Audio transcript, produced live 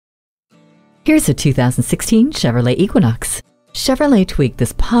Here's a 2016 Chevrolet Equinox. Chevrolet tweaked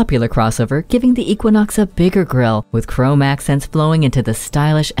this popular crossover, giving the Equinox a bigger grille, with chrome accents flowing into the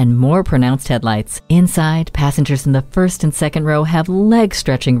stylish and more pronounced headlights. Inside, passengers in the first and second row have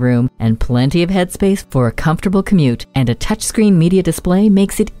leg-stretching room and plenty of headspace for a comfortable commute, and a touchscreen media display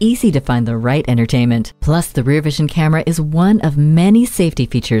makes it easy to find the right entertainment. Plus, the rear vision camera is one of many safety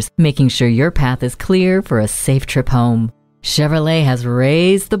features, making sure your path is clear for a safe trip home. Chevrolet has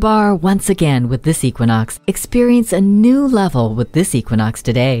raised the bar once again with this Equinox. Experience a new level with this Equinox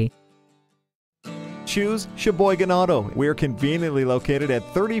today. Choose Sheboygan Auto. We're conveniently located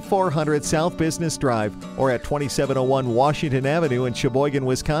at 3400 South Business Drive or at 2701 Washington Avenue in Sheboygan,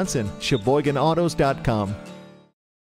 Wisconsin. SheboyganAutos.com.